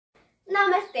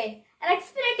Namaste,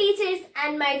 respected teachers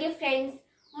and my dear friends.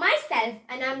 Myself,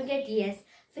 Anamika T S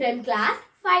from class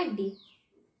 5D.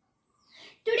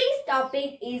 Today's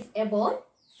topic is about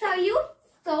solute,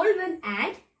 solvent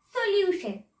and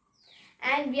solution.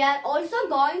 And we are also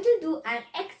going to do an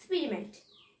experiment.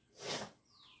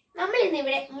 നമ്മൾ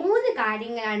ഇന്നിവിടെ 3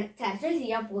 കാര്യങ്ങളാണ് ചർച്ച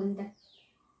ചെയ്യാൻ പോകുന്നത്.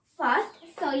 First,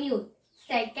 solute.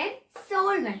 Second,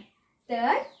 solvent.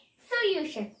 Third,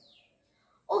 solution.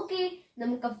 Okay,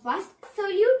 നമുക്ക് first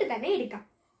solute തന്നെ എടുക്കാം.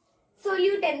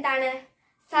 Solute എന്താണ്?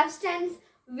 Substance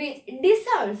which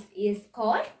dissolves is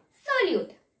called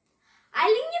solute.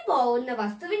 അലിഞ്ഞു പോകുന്ന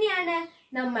വസ്തുവിനെയാണ്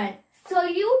നമ്മൾ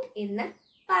solute എന്ന്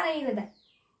പറയുന്നത്.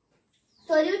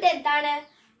 Solute എന്താണ്?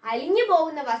 അലിഞ്ഞു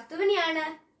പോകുന്ന വസ്തുവിനെയാണ്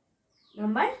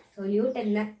നമ്മൾ solute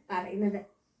എന്ന് പറയുന്നത്.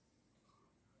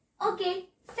 Okay,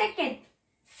 second,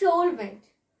 solvent.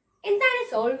 എന്താണ്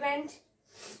solvent?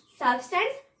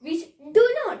 Substance which do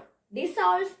not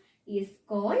dissolve is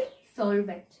called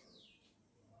solvent.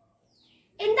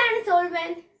 എന്താണ്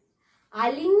solvent?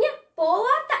 അലിഞ്ഞു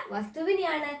പോവാത്ത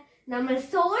വസ്തുവിനെയാണ് നമ്മൾ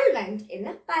solvent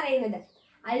എന്ന് പറയുന്നത്.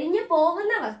 അലിഞ്ഞു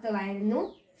പോകുന്ന വസ്തുവായിരുന്നു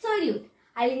solute.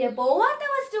 അലിഞ്ഞു പോവാത്ത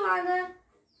വസ്തുവാണ്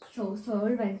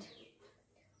solvent.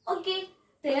 Okay,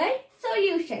 third,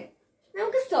 solution.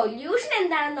 നമുക്ക് solution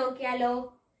എന്താണെന്ന് നോക്കിയാലോ.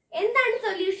 എന്താണ്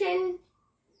solution?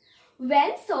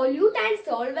 When solute and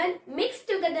solvent mix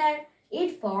together, it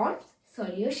forms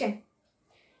solution.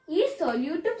 ഈ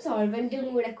സൊല്യൂട്ടും സോൾവെന്റും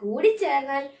കൂടെ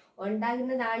കൂടിച്ചേർന്നാൽ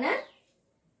ഉണ്ടാകുന്നതാണ്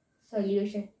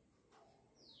സൊല്യൂഷൻ.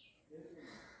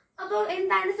 അപ്പോൾ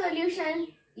എന്താണ് സൊല്യൂഷൻ?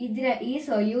 ഈ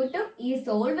സൊല്യൂട്ടും ഈ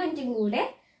സോൾവെന്റും കൂടെ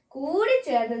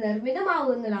കൂടിച്ചേർന്ന്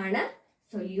നിർമ്മിതമാകുന്നതാണ്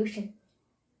സൊല്യൂഷൻ.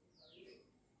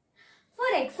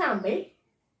 ഫോർ എക്സാമ്പിൾ,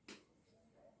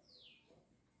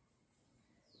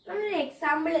 നമ്മളൊരു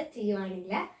എക്സാമ്പിൾ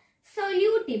ചെയ്യുവാണെങ്കിൽ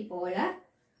സൊല്യൂട്ട് ഇപ്പോൾ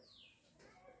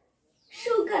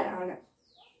ഷുഗർ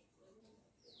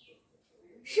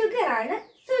ആണ്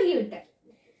സൊല്യൂട്ട്.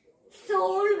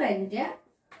 സോൾവെന്റ്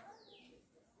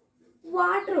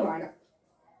വാട്ടറുമാണ്.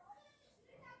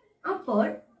 അപ്പോൾ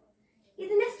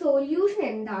ഇതിന്റെ സൊല്യൂഷൻ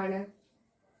എന്താണ്?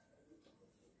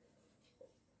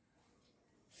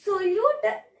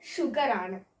 സൊല്യൂട്ട് ഷുഗർ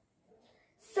ആണ്,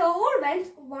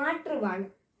 സോൾവെന്റ് വാട്ടറുമാണ്.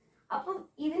 അപ്പം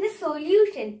ഇതിന്റെ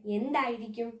സൊല്യൂഷൻ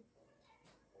എന്തായിരിക്കും?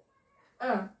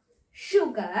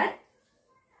 Sugar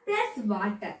plus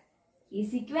water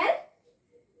is equal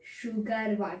sugar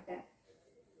water.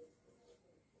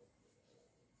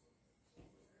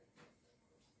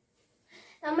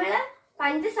 നമ്മള്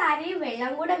പഞ്ചസാരയും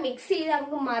വെള്ളം കൂടെ മിക്സ് ചെയ്ത്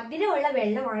നമുക്ക് മധുരമുള്ള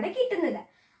വെള്ളമാണ് കിട്ടുന്നത്.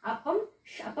 അപ്പം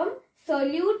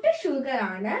സൊല്യൂട്ട് ഷുഗർ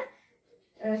ആണ്,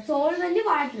 സോൾവെന്റ്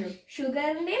വാട്ടറും.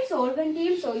 ഷുഗറിന്റെയും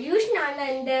സോൾവെന്റിന്റെയും സൊല്യൂഷൻ ആണ്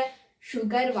എന്ത്?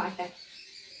 Sugar water.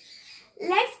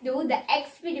 Let's do the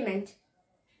experiment.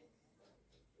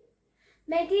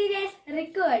 Materials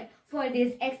required for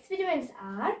these experiments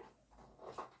are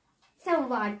some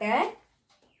water,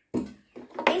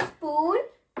 a spoon,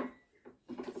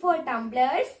 4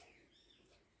 tumblers,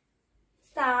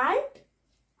 salt,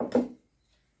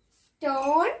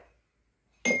 stone,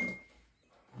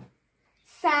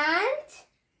 sand,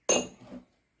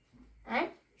 and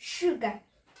sugar.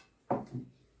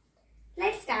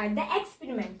 Let's start the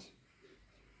experiment.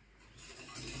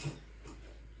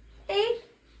 Take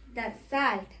the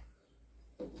salt.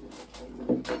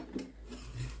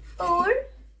 Pour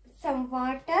some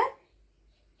water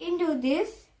into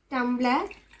this tumbler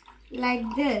like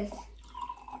this.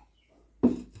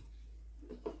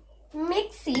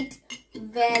 Mix it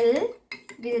well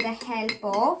with the help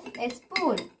of a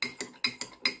spoon.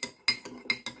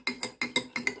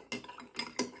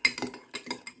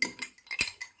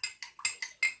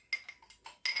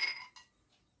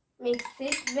 Mix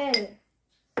it well.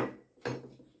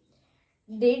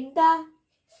 Did the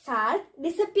salt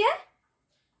disappear?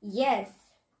 Yes.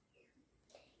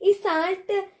 ഈ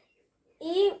salt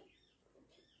ഈ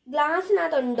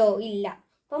ഗ്ലാസ്സിനകത്തുണ്ടോ? ഇല്ല.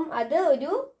 അപ്പം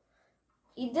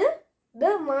ഇത്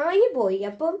മാഞ്ഞു പോയി.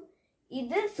 അപ്പം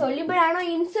ഇത് soluble ആണോ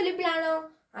ഇൻസൊല്യൂബിൾ ആണോ?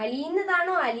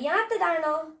 അലിയുന്നതാണോ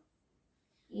അലിയാത്തതാണോ?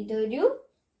 ഇതൊരു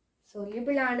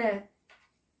സൊല്യൂബിൾ ആണ്.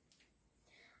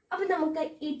 അപ്പൊ നമുക്ക്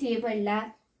ഈ ടേബിളില്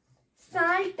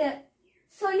സാൾട്ട്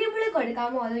സൊല്യൂബിൾ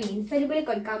കൊടുക്കാമോ അതോ ഇൻസൊല്യൂബിൾ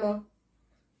കൊടുക്കാമോ?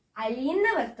 അലിയുന്ന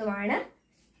വസ്തുവാണ്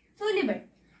സൊല്യൂബിൾ,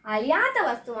 അലിയാത്ത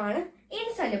വസ്തുവാണ്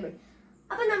ഇൻസൊല്യൂബിൾ.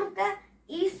 അപ്പൊ നമുക്ക്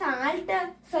ഈ സാൾട്ട്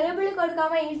സൊല്യൂബിൾ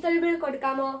കൊടുക്കാമോ ഇൻസൊല്യൂബിൾ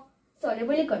കൊടുക്കാമോ?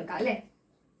 സൊല്യൂബിൾ കൊടുക്കാം അല്ലെ?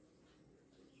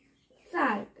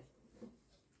 Salt.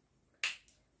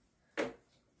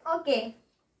 Okay,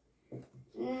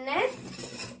 next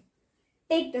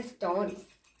take the stones.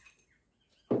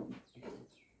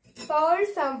 Pour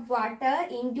some water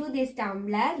into this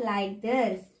tumbler like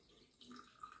this.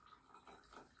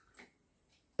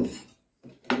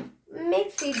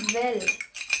 it well.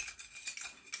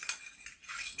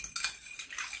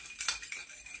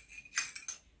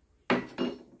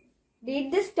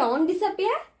 Did the stone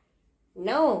disappear?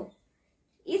 No.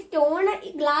 ഈ സ്റ്റോൺ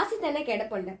ഈ ഗ്ലാസ്സിൽ തന്നെ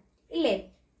കിടപ്പുണ്ട് ഇല്ലേ?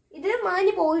 ഇത്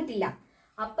മാഞ്ഞു പോയിട്ടില്ല.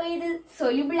 അപ്പൊ ഇത്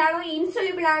സൊല്യൂബിൾ ആണോ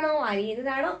ഇൻസൊല്യൂബിൾ ആണോ,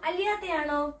 അലിയുന്നതാണോ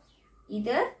അലിയാത്തതാണോ?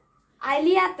 ഇത്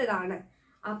അലിയാത്തതാണ്.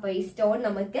 അപ്പൊ ഈ സ്റ്റോൺ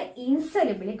നമുക്ക്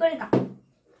ഇൻസൊല്യൂബിളിൽ കൊടുക്കാം.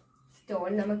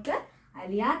 സ്റ്റോൺ നമുക്ക്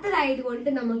അലിയാത്തതായതുകൊണ്ട്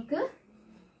നമുക്ക്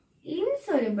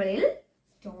ഇൻസൊല്യൂബിളിൽ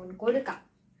സ്റ്റോൺ കൊടുക്കാം.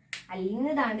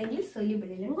 അലിയുന്നതാണെങ്കിൽ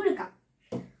സൊല്യൂബിളിലും കൊടുക്കാം.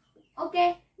 Okay,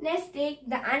 let's take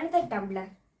the another tumbler.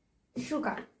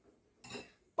 Sugar.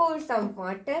 Pour some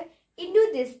water into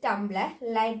this tumbler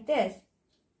like this.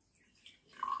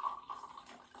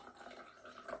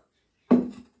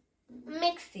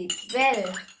 Mix it well.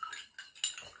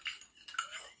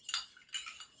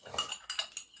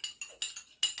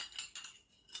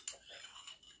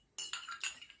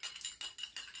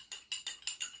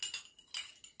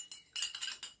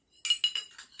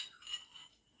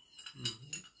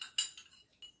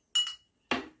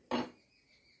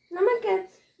 നമുക്ക്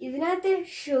ഇതിനകത്ത്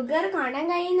ഷുഗർ കാണാൻ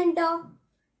കഴിയുന്നുണ്ടോ?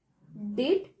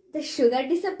 Did the sugar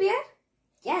disappear?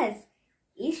 Yes.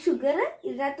 ഈ ഷുഗർ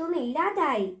ഇതിനകത്തൊന്നും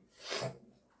ഇല്ലാതായി.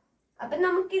 അപ്പൊ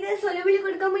നമുക്കിത് സൊല്യൂബിൾ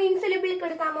കൊടുക്കാമോ ഇൻസൊല്യൂബിൾ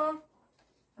കൊടുക്കാമോ?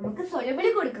 നമുക്ക് സൊല്യൂബിൾ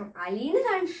കൊടുക്കാം.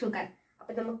 അലിയുന്നതാണ് ഷുഗർ.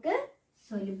 അപ്പൊ നമുക്ക്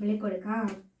സൊല്യൂബിൾ കൊടുക്കാം.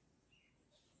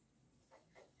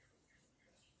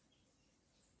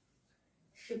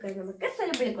 ഷുഗർ നമുക്ക്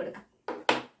സൊല്യൂബിൾ കൊടുക്കാം.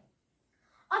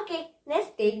 Okay, let's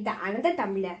take the another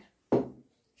tumbler.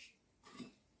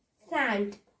 Sand.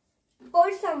 Pour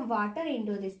some water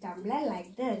into this tumbler like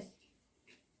this.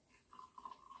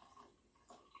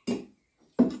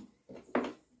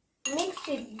 Mix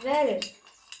it well.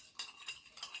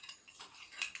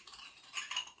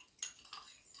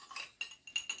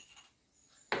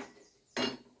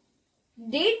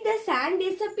 Did the sand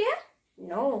disappear?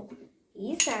 No.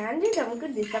 ഈ സാൻഡ് നമുക്ക്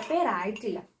disappear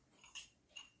ആയിട്ടില്ല.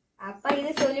 അപ്പൊ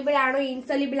ഇത് സൊല്യൂബിൾ ആണോ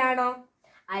ഇൻസൊല്യൂബിൾ ആണോ?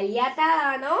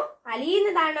 അലിയാത്തതാണോ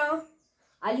അലിയുന്നതാണോ?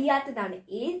 അലിയാത്തതാണ്.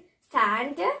 ഈ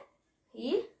സാൻഡ് ഈ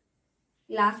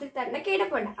ഗ്ലാസ്സിൽ തന്നെ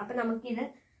കിടപ്പുണ്ട്. അപ്പൊ നമുക്കിത്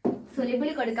സൊല്യൂബിൾ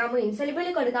കൊടുക്കാമോ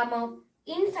ഇൻസൊല്യൂബിൾ കൊടുക്കാമോ?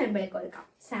 ഇൻസൊല്യൂബിൾ കൊടുക്കാം.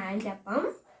 സാൻഡ് അപ്പം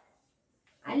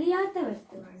അലിയാത്ത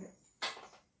വസ്തുവാണ്.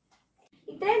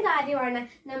 ഇത്രയും കാര്യമാണ്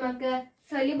നമുക്ക്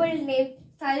സൊല്യൂബിളിനെ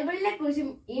കുറിച്ചും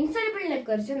ഇൻസൊല്യൂബിളിനെ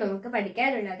കുറിച്ചും നമുക്ക്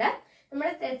പഠിക്കാനുള്ളത്.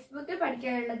 നമ്മുടെ ടെക്സ്റ്റ് ബുക്കിൽ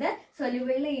പഠിക്കാനുള്ളത്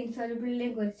സൊല്യൂബിളിനെ ഇൻസൊല്യൂബിളിനെ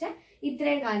കുറിച്ച്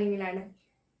ഇത്രയും കാര്യങ്ങളാണ്.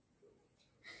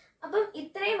 അപ്പം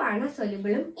ഇത്രയുമാണ്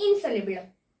സൊല്യൂബിളും ഇൻസൊല്യൂബിളും.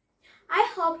 I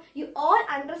hope you all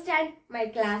understand my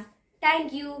class.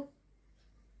 Thank you.